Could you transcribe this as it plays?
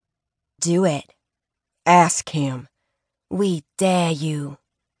Do it. Ask him. We dare you,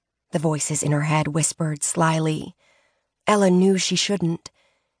 the voices in her head whispered slyly. Ella knew she shouldn't,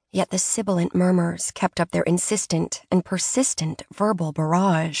 yet the sibilant murmurs kept up their insistent and persistent verbal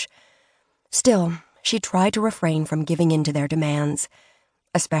barrage. Still, she tried to refrain from giving in to their demands,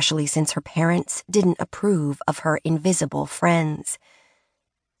 especially since her parents didn't approve of her invisible friends.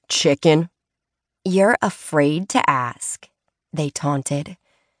 Chicken? You're afraid to ask, they taunted.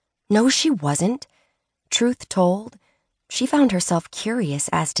 No, she wasn't. Truth told, she found herself curious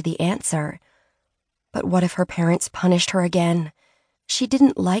as to the answer. But what if her parents punished her again? She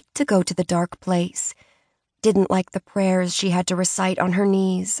didn't like to go to the dark place, didn't like the prayers she had to recite on her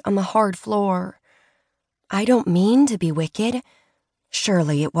knees on the hard floor. I don't mean to be wicked.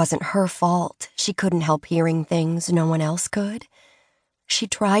 Surely it wasn't her fault she couldn't help hearing things no one else could. She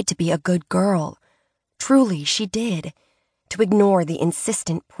tried to be a good girl. Truly, she did. To ignore the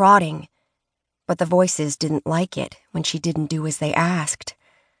insistent prodding. But the voices didn't like it when she didn't do as they asked.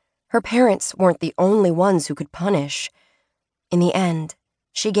 Her parents weren't the only ones who could punish. In the end,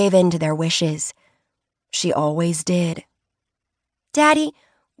 she gave in to their wishes. She always did. Daddy,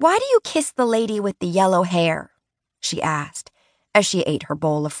 why do you kiss the lady with the yellow hair? She asked, as she ate her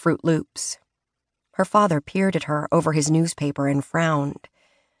bowl of Fruit Loops. Her father peered at her over his newspaper and frowned,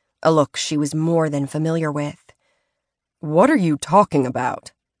 a look she was more than familiar with. What are you talking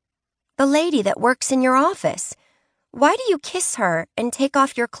about? The lady that works in your office. Why do you kiss her and take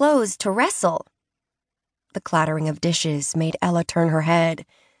off your clothes to wrestle? The clattering of dishes made Ella turn her head,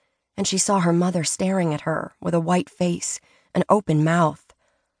 and she saw her mother staring at her with a white face and open mouth.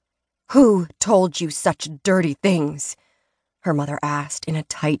 Who told you such dirty things? Her mother asked in a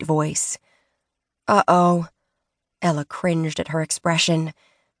tight voice. Uh-oh. Ella cringed at her expression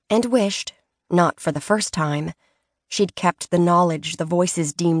and wished, not for the first time, she'd kept the knowledge the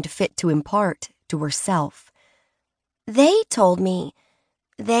voices deemed fit to impart to herself. They told me.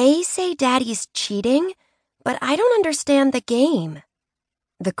 They say Daddy's cheating, but I don't understand the game.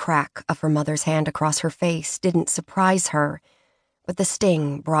 The crack of her mother's hand across her face didn't surprise her, but the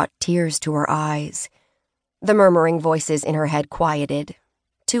sting brought tears to her eyes. The murmuring voices in her head quieted.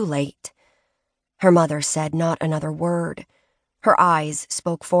 Too late. Her mother said not another word. Her eyes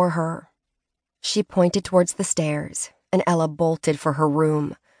spoke for her. She pointed towards the stairs, and Ella bolted for her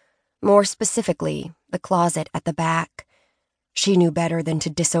room. More specifically, the closet at the back. She knew better than to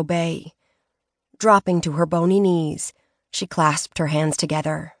disobey. Dropping to her bony knees, she clasped her hands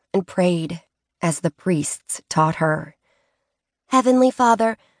together and prayed, as the priests taught her. Heavenly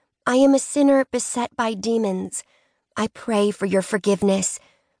Father, I am a sinner beset by demons. I pray for your forgiveness.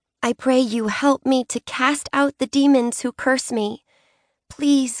 I pray you help me to cast out the demons who curse me.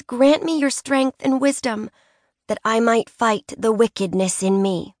 Please grant me your strength and wisdom, that I might fight the wickedness in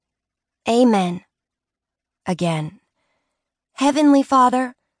me. Amen. Again. Heavenly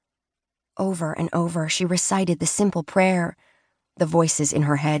Father. Over and over she recited the simple prayer, the voices in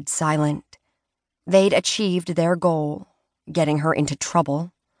her head silent. They'd achieved their goal, getting her into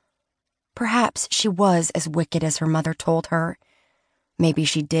trouble. Perhaps she was as wicked as her mother told her. Maybe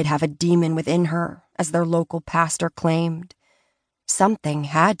she did have a demon within her, as their local pastor claimed. Something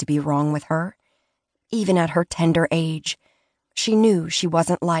had to be wrong with her. Even at her tender age, she knew she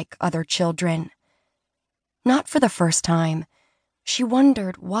wasn't like other children. Not for the first time, she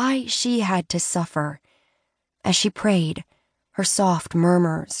wondered why she had to suffer. As she prayed, her soft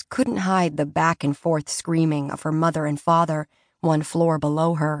murmurs couldn't hide the back-and-forth screaming of her mother and father 1 floor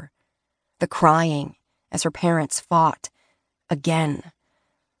below her. The crying as her parents fought, again.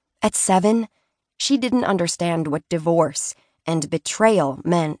 At 7, she didn't understand what divorce and betrayal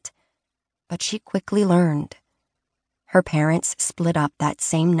meant, but she quickly learned. Her parents split up that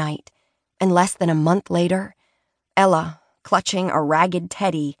same night, and less than a month later, Ella, clutching a ragged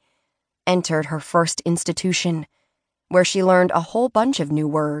teddy, entered her first institution, where she learned a whole bunch of new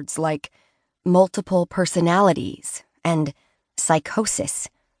words like multiple personalities and psychosis.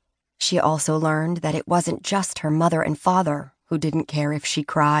 She also learned that it wasn't just her mother and father who didn't care if she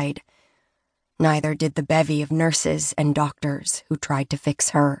cried. Neither did the bevy of nurses and doctors who tried to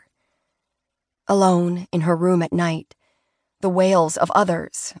fix her. Alone in her room at night, the wails of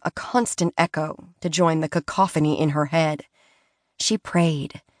others a constant echo to join the cacophony in her head, she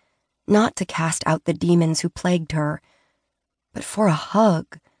prayed, not to cast out the demons who plagued her, but for a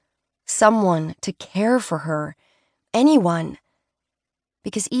hug, someone to care for her, anyone.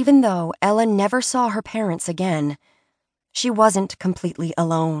 Because even though Ella never saw her parents again, she wasn't completely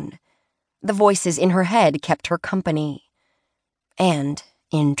alone. The voices in her head kept her company. And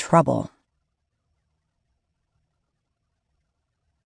in trouble.